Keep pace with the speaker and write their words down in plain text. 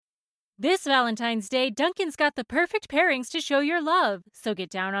This Valentine's Day, Dunkin's got the perfect pairings to show your love. So get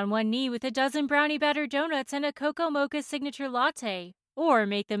down on one knee with a dozen brownie batter donuts and a cocoa mocha signature latte. Or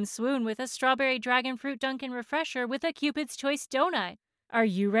make them swoon with a strawberry dragon fruit Dunkin' refresher with a Cupid's Choice donut. Are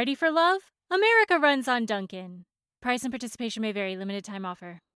you ready for love? America runs on Dunkin'. Price and participation may vary. Limited time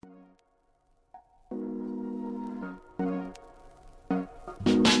offer.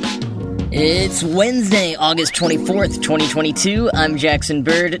 It's Wednesday, August 24th, 2022. I'm Jackson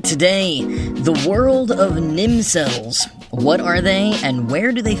Bird. Today, the world of Nimcels. What are they and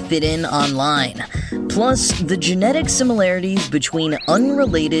where do they fit in online? Plus, the genetic similarities between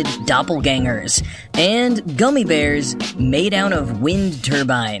unrelated doppelgängers and gummy bears made out of wind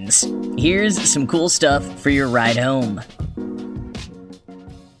turbines. Here's some cool stuff for your ride home.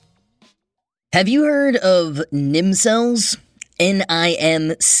 Have you heard of Nimcels?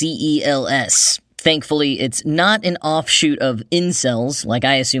 Nimcels. Thankfully, it's not an offshoot of incels, like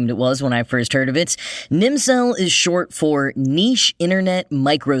I assumed it was when I first heard of it. Nimcel is short for niche internet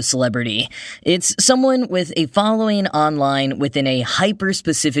micro-celebrity. It's someone with a following online within a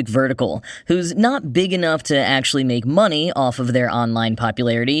hyper-specific vertical, who's not big enough to actually make money off of their online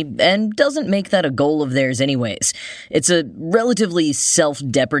popularity, and doesn't make that a goal of theirs anyways. It's a relatively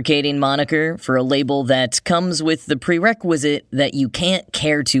self-deprecating moniker for a label that comes with the prerequisite that you can't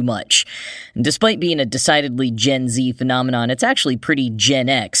care too much. Despite being a decidedly Gen Z phenomenon, it's actually pretty Gen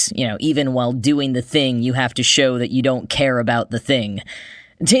X. Even while doing the thing, you have to show that you don't care about the thing.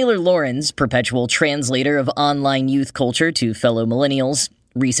 Taylor Lorenz, perpetual translator of online youth culture to fellow millennials,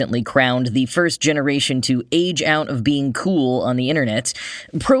 recently crowned the first generation to age out of being cool on the internet,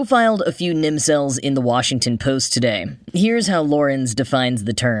 profiled a few Nimcels in the Washington Post today. Here's how Lorenz defines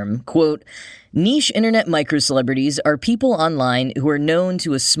the term, quote, "Niche internet micro-celebrities are people online who are known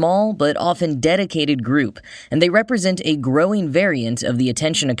to a small but often dedicated group, and they represent a growing variant of the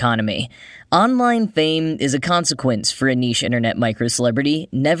attention economy. Online fame is a consequence for a niche internet micro-celebrity,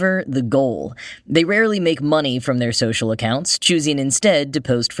 never the goal. They rarely make money from their social accounts, choosing instead to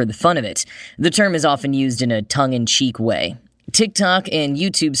post for the fun of it. The term is often used in a tongue-in-cheek way. TikTok and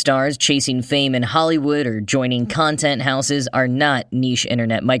YouTube stars chasing fame in Hollywood or joining content houses are not niche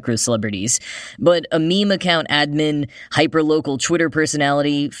internet micro-celebrities. But a meme account admin, hyperlocal Twitter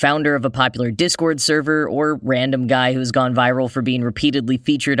personality, founder of a popular Discord server, or random guy who's gone viral for being repeatedly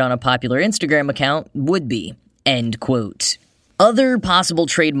featured on a popular Instagram account would be." End quote. Other possible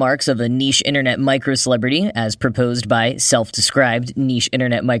trademarks of a niche internet micro-celebrity, as proposed by self-described niche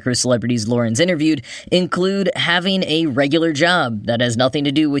internet micro-celebrities Lorenz interviewed, include having a regular job that has nothing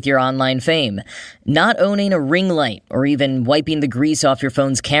to do with your online fame, not owning a ring light or even wiping the grease off your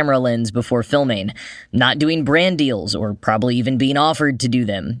phone's camera lens before filming, not doing brand deals or probably even being offered to do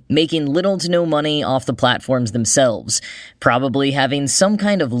them, making little to no money off the platforms themselves, probably having some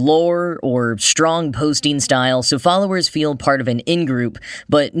kind of lore or strong posting style so followers feel part of an in-group,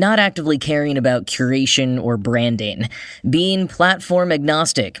 but not actively caring about curation or branding. Being platform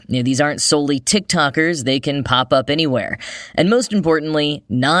agnostic. These aren't solely TikTokers, they can pop up anywhere. And most importantly,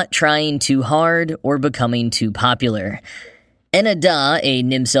 not trying too hard or becoming too popular. Enna Da, a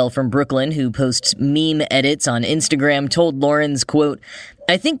Nimcel from Brooklyn who posts meme edits on Instagram, told Lorenz, quote,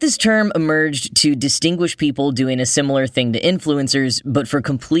 "I think this term emerged to distinguish people doing a similar thing to influencers, but for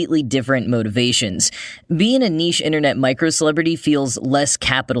completely different motivations. Being a niche internet micro-celebrity feels less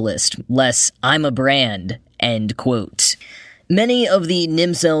capitalist, less I'm a brand," end quote. Many of the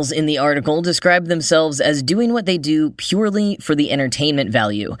Nimcels in the article describe themselves as doing what they do purely for the entertainment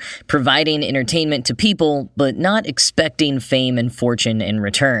value, providing entertainment to people, but not expecting fame and fortune in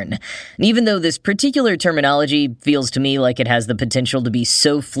return. And even though this particular terminology feels to me like it has the potential to be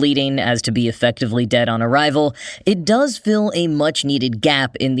so fleeting as to be effectively dead on arrival, it does fill a much-needed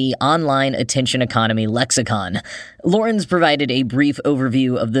gap in the online attention economy lexicon. Lorenz provided a brief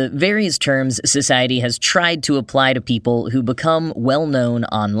overview of the various terms society has tried to apply to people who become well-known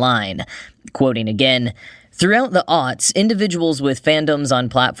online. Quoting again, "Throughout the aughts, individuals with fandoms on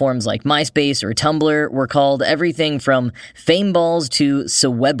platforms like MySpace or Tumblr were called everything from fameballs to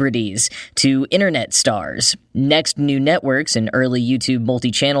celebrities to internet stars. Next New Networks, an early YouTube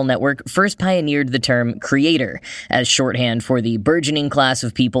multi-channel network, first pioneered the term creator as shorthand for the burgeoning class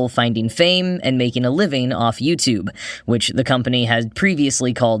of people finding fame and making a living off YouTube, which the company had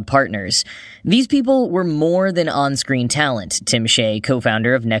previously called partners. These people were more than on-screen talent," Tim Shea,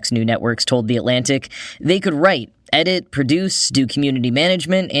 co-founder of Next New Networks, told The Atlantic. "They could write, edit, produce, do community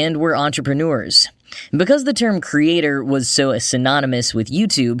management, and were entrepreneurs." Because the term creator was so synonymous with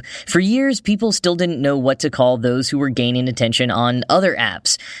YouTube, for years people still didn't know what to call those who were gaining attention on other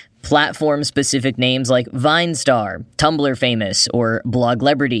apps. Platform-specific names like VineStar, Tumblr Famous, or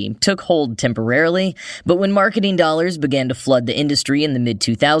Bloglebrity took hold temporarily, but when marketing dollars began to flood the industry in the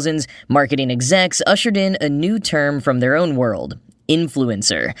mid-2000s, marketing execs ushered in a new term from their own world: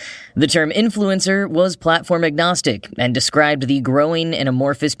 influencer. The term influencer was platform agnostic and described the growing and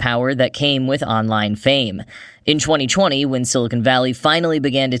amorphous power that came with online fame. In 2020, when Silicon Valley finally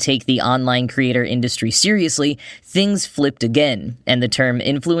began to take the online creator industry seriously, things flipped again, and the term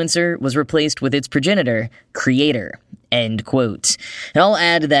influencer was replaced with its progenitor, creator. End quote. And I'll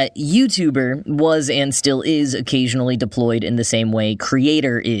add that YouTuber was and still is occasionally deployed in the same way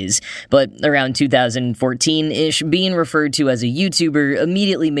creator is, but around 2014-ish, being referred to as a YouTuber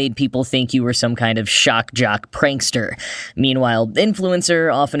immediately made people think you were some kind of shock jock prankster. Meanwhile,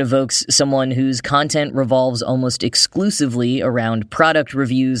 influencer often evokes someone whose content revolves almost exclusively around product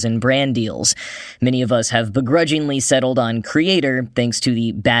reviews and brand deals. Many of us have begrudgingly settled on creator thanks to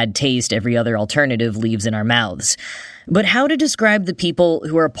the bad taste every other alternative leaves in our mouths. But how to describe the people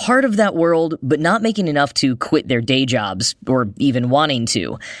who are a part of that world but not making enough to quit their day jobs, or even wanting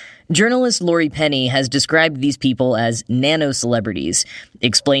to? Journalist Lori Penny has described these people as nano-celebrities,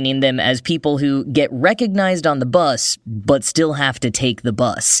 explaining them as people who get recognized on the bus but still have to take the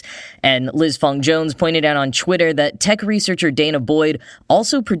bus. And Liz Fong-Jones pointed out on Twitter that tech researcher Dana Boyd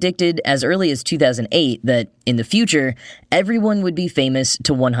also predicted as early as 2008 that, in the future, everyone would be famous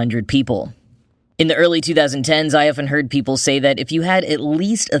to 100 people. In the early 2010s, I often heard people say that if you had at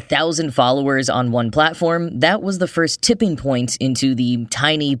least 1,000 followers on one platform, that was the first tipping point into the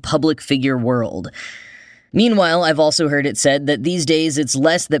tiny public figure world. Meanwhile, I've also heard it said that these days it's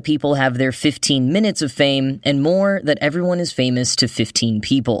less that people have their 15 minutes of fame and more that everyone is famous to 15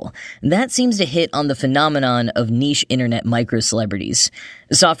 people. That seems to hit on the phenomenon of niche internet micro-celebrities.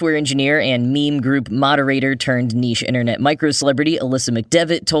 Software engineer and meme group moderator turned niche internet micro-celebrity Alyssa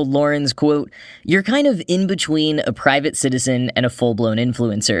McDevitt told Lawrence, quote, "You're kind of in between a private citizen and a full-blown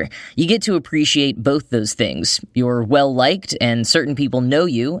influencer. You get to appreciate both those things. You're well-liked and certain people know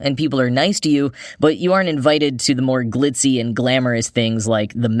you and people are nice to you, but you aren't invited to the more glitzy and glamorous things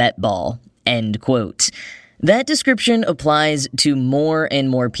like the Met Ball." End quote. That description applies to more and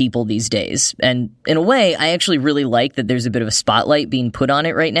more people these days, and in a way, I actually really like that there's a bit of a spotlight being put on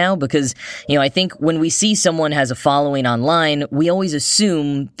it right now because, I think when we see someone has a following online, we always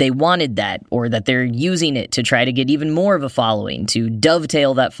assume they wanted that, or that they're using it to try to get even more of a following, to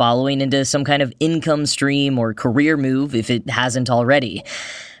dovetail that following into some kind of income stream or career move if it hasn't already.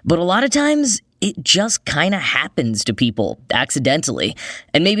 But a lot of times, it just kind of happens to people accidentally,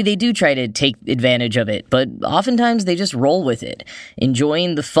 and maybe they do try to take advantage of it, but oftentimes they just roll with it,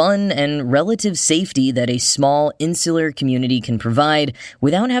 enjoying the fun and relative safety that a small, insular community can provide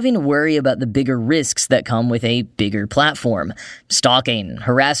without having to worry about the bigger risks that come with a bigger platform. Stalking,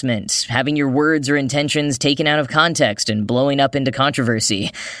 harassment, having your words or intentions taken out of context and blowing up into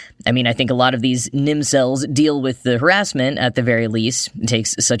controversy. I think a lot of these Nimcels deal with the harassment at the very least. It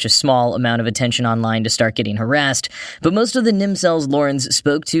takes such a small amount of attention online to start getting harassed, but most of the Nimcels Lawrence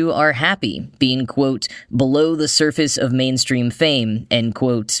spoke to are happy, being, quote, below the surface of mainstream fame, end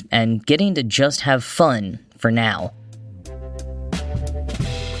quote, and getting to just have fun for now.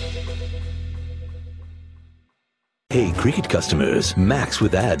 Hey, Cricket customers, Max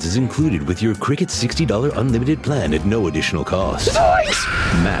with ads is included with your Cricket $60 unlimited plan at no additional cost. Nice!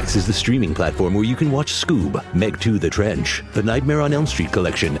 Max is the streaming platform where you can watch Scoob, Meg 2 The Trench, The Nightmare on Elm Street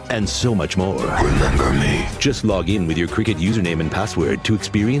collection, and so much more. Remember me. Just log in with your Cricket username and password to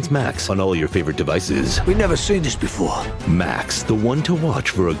experience Max on all your favorite devices. We've never seen this before. Max, the one to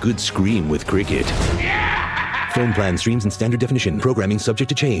watch for a good scream with Cricket. Yeah! Phone plan streams in standard definition. Programming subject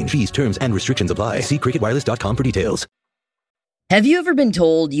to change. Fees, terms, and restrictions apply. See cricketwireless.com for details. Have you ever been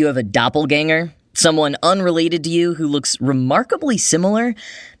told you have a doppelganger? Someone unrelated to you who looks remarkably similar?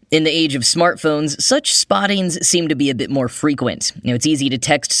 In the age of smartphones, such spottings seem to be a bit more frequent. It's easy to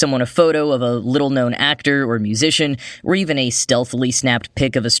text someone a photo of a little-known actor or musician, or even a stealthily snapped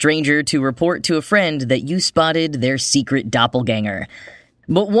pic of a stranger to report to a friend that you spotted their secret doppelganger.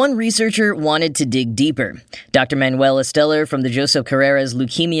 But one researcher wanted to dig deeper. Dr. Manuel Esteller from the Josep Carreras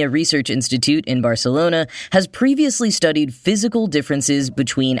Leukemia Research Institute in Barcelona has previously studied physical differences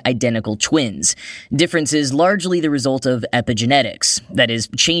between identical twins. Differences largely the result of epigenetics, that is,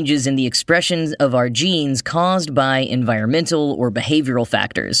 changes in the expression of our genes caused by environmental or behavioral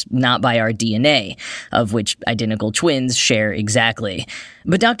factors, not by our DNA, of which identical twins share exactly.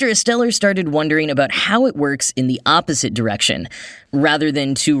 But Dr. Esteller started wondering about how it works in the opposite direction. Rather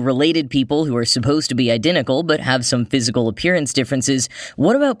than two related people who are supposed to be identical but have some physical appearance differences,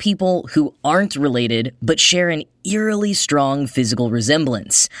 what about people who aren't related but share an eerily strong physical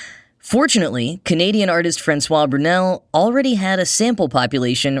resemblance? Fortunately, Canadian artist Francois Brunel already had a sample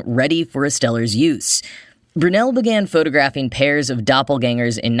population ready for Esteller's use. Brunel began photographing pairs of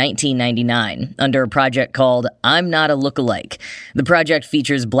doppelgangers in 1999 under a project called I'm Not a Lookalike. The project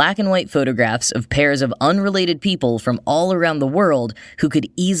features black and white photographs of pairs of unrelated people from all around the world who could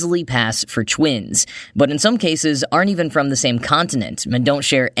easily pass for twins, but in some cases aren't even from the same continent and don't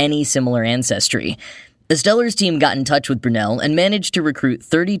share any similar ancestry. Esteller's team got in touch with Brunel and managed to recruit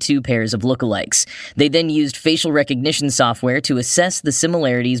 32 pairs of lookalikes. They then used facial recognition software to assess the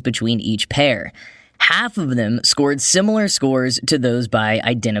similarities between each pair. Half of them scored similar scores to those by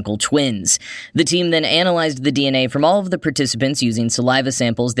identical twins. The team then analyzed the DNA from all of the participants using saliva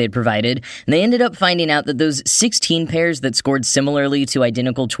samples they'd provided, and they ended up finding out that those 16 pairs that scored similarly to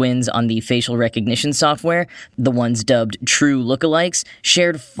identical twins on the facial recognition software, the ones dubbed true lookalikes,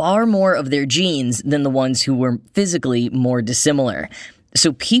 shared far more of their genes than the ones who were physically more dissimilar.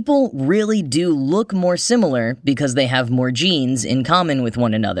 So people really do look more similar because they have more genes in common with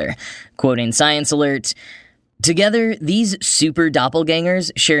one another. Quoting Science Alert, together, these super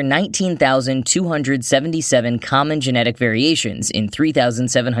doppelgangers share 19,277 common genetic variations in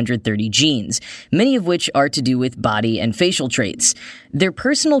 3,730 genes, many of which are to do with body and facial traits. Their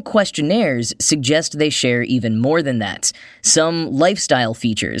personal questionnaires suggest they share even more than that. Some lifestyle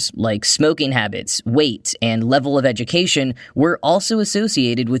features, like smoking habits, weight, and level of education, were also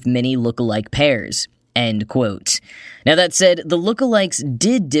associated with many lookalike pairs. End quote. Now that said, the lookalikes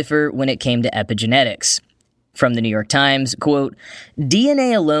did differ when it came to epigenetics. From the New York Times, quote,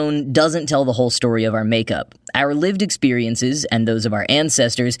 DNA alone doesn't tell the whole story of our makeup. Our lived experiences and those of our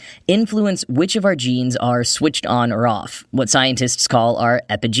ancestors influence which of our genes are switched on or off, what scientists call our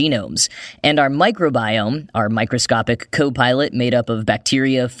epigenomes. And our microbiome, our microscopic co-pilot made up of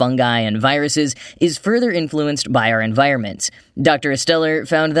bacteria, fungi, and viruses, is further influenced by our environment. Dr. Esteller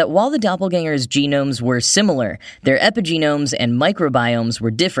found that while the doppelgangers' genomes were similar, their epigenomes and microbiomes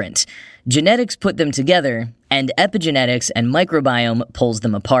were different. Genetics put them together, and epigenetics and microbiome pulls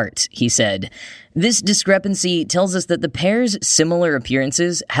them apart, he said. This discrepancy tells us that the pairs' similar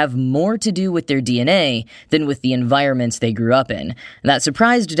appearances have more to do with their DNA than with the environments they grew up in. That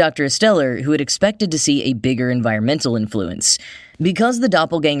surprised Dr. Esteller, who had expected to see a bigger environmental influence. Because the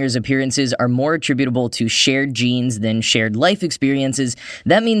doppelgangers' appearances are more attributable to shared genes than shared life experiences,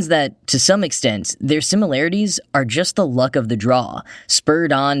 that means that, to some extent, their similarities are just the luck of the draw,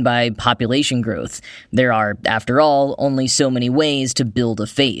 spurred on by population growth. There are, after all, only so many ways to build a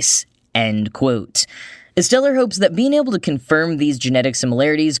face. End quote. Esteller hopes that being able to confirm these genetic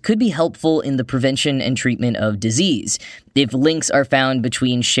similarities could be helpful in the prevention and treatment of disease. If links are found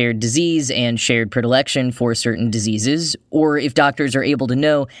between shared disease and shared predilection for certain diseases, or if doctors are able to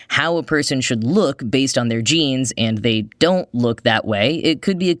know how a person should look based on their genes and they don't look that way, it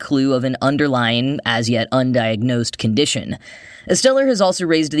could be a clue of an underlying, as yet undiagnosed condition. Esteller has also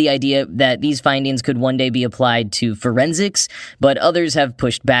raised the idea that these findings could one day be applied to forensics, but others have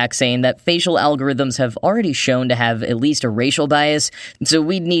pushed back, saying that facial algorithms have already shown to have at least a racial bias, so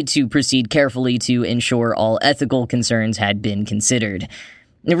we'd need to proceed carefully to ensure all ethical concerns had been considered.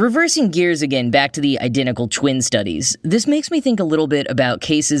 Now, reversing gears again back to the identical twin studies, this makes me think a little bit about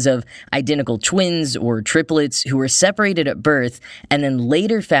cases of identical twins or triplets who were separated at birth and then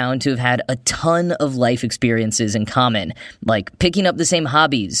later found to have had a ton of life experiences in common, like picking up the same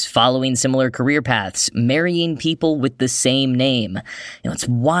hobbies, following similar career paths, marrying people with the same name. It's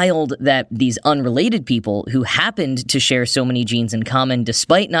wild that these unrelated people who happened to share so many genes in common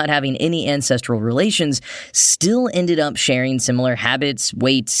despite not having any ancestral relations still ended up sharing similar habits,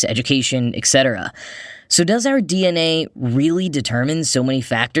 weight, education, etc. So does our DNA really determine so many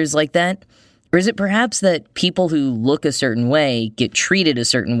factors like that? Or is it perhaps that people who look a certain way get treated a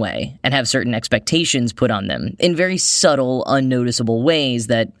certain way and have certain expectations put on them in very subtle, unnoticeable ways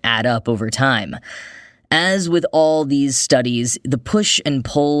that add up over time? As with all these studies, the push and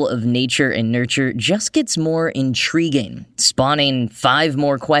pull of nature and nurture just gets more intriguing, spawning 5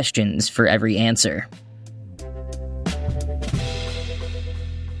 more questions for every answer.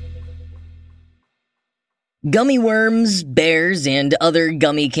 Gummy worms, bears, and other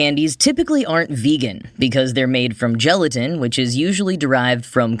gummy candies typically aren't vegan because they're made from gelatin, which is usually derived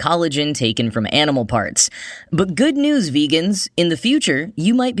from collagen taken from animal parts. But good news, vegans, in the future,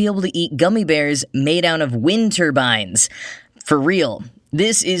 you might be able to eat gummy bears made out of wind turbines. For real.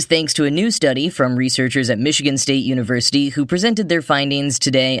 This is thanks to a new study from researchers at Michigan State University who presented their findings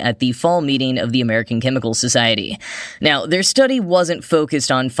today at the fall meeting of the American Chemical Society. Now, their study wasn't focused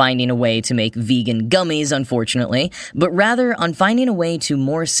on finding a way to make vegan gummies, unfortunately, but rather on finding a way to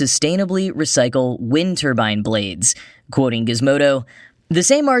more sustainably recycle wind turbine blades. Quoting Gizmodo, "The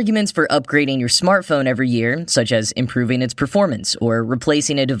same arguments for upgrading your smartphone every year, such as improving its performance or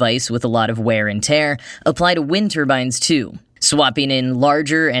replacing a device with a lot of wear and tear, apply to wind turbines too. Swapping in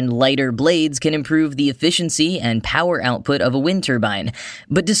larger and lighter blades can improve the efficiency and power output of a wind turbine,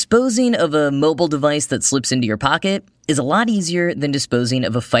 but disposing of a mobile device that slips into your pocket is a lot easier than disposing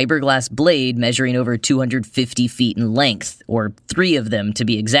of a fiberglass blade measuring over 250 feet in length, or 3 of them to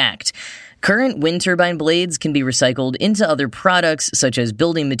be exact. Current wind turbine blades can be recycled into other products such as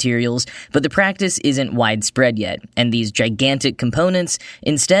building materials, but the practice isn't widespread yet, and these gigantic components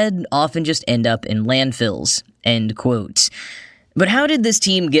instead often just end up in landfills." End quote. But how did this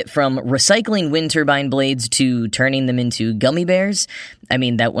team get from recycling wind turbine blades to turning them into gummy bears? I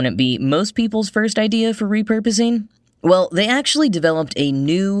mean, that wouldn't be most people's first idea for repurposing. Well, they actually developed a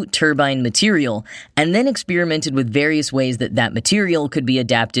new turbine material and then experimented with various ways that material could be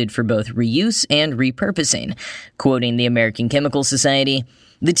adapted for both reuse and repurposing. Quoting the American Chemical Society,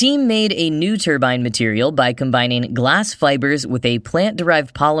 "The team made a new turbine material by combining glass fibers with a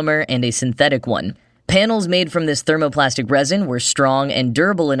plant-derived polymer and a synthetic one. Panels made from this thermoplastic resin were strong and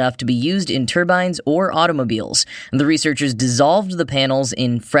durable enough to be used in turbines or automobiles. The researchers dissolved the panels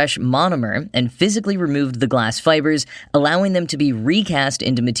in fresh monomer and physically removed the glass fibers, allowing them to be recast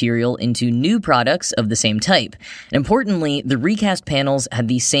into material into new products of the same type. Importantly, the recast panels had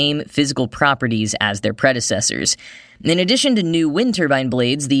the same physical properties as their predecessors. In addition to new wind turbine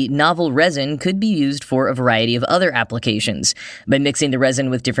blades, the novel resin could be used for a variety of other applications. By mixing the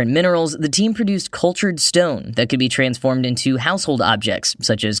resin with different minerals, the team produced cultured stone that could be transformed into household objects,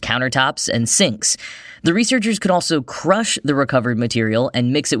 such as countertops and sinks. The researchers could also crush the recovered material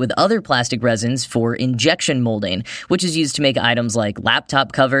and mix it with other plastic resins for injection molding, which is used to make items like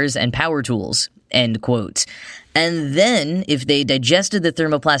laptop covers and power tools." End quote. And then, if they digested the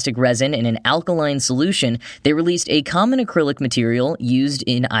thermoplastic resin in an alkaline solution, they released a common acrylic material used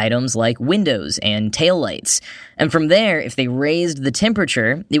in items like windows and taillights. And from there, if they raised the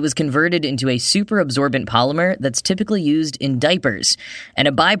temperature, it was converted into a super-absorbent polymer that's typically used in diapers. And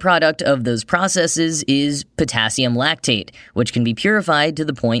a byproduct of those processes is potassium lactate, which can be purified to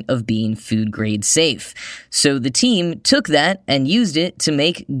the point of being food-grade safe. So the team took that and used it to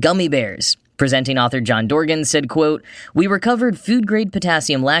make gummy bears. Presenting author John Dorgan said, quote, "We recovered food-grade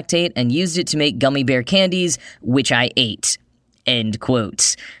potassium lactate and used it to make gummy bear candies, which I ate." End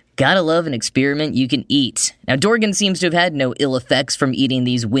quote. Gotta love an experiment you can eat. Now, Dorgan seems to have had no ill effects from eating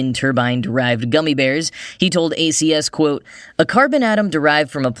these wind turbine-derived gummy bears. He told ACS, quote, "A carbon atom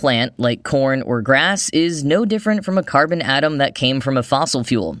derived from a plant, like corn or grass, is no different from a carbon atom that came from a fossil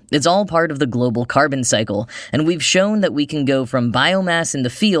fuel. It's all part of the global carbon cycle, and we've shown that we can go from biomass in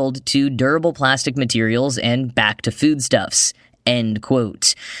the field to durable plastic materials and back to foodstuffs." End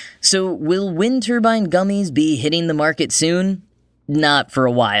quote. So, will wind turbine gummies be hitting the market soon? Not for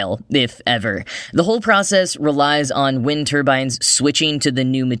a while, if ever. The whole process relies on wind turbines switching to the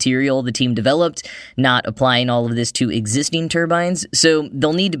new material the team developed, not applying all of this to existing turbines, so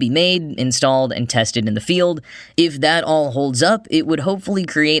they'll need to be made, installed, and tested in the field. If that all holds up, it would hopefully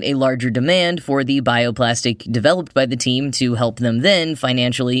create a larger demand for the bioplastic developed by the team to help them then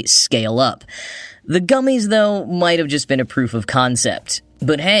financially scale up. The gummies, though, might have just been a proof of concept.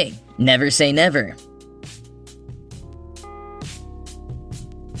 But hey, never say never.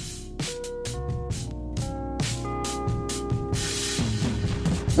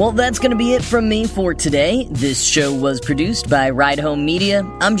 Well, that's going to be it from me for today. This show was produced by Ride Home Media.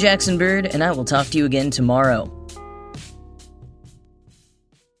 I'm Jackson Bird, and I will talk to you again tomorrow.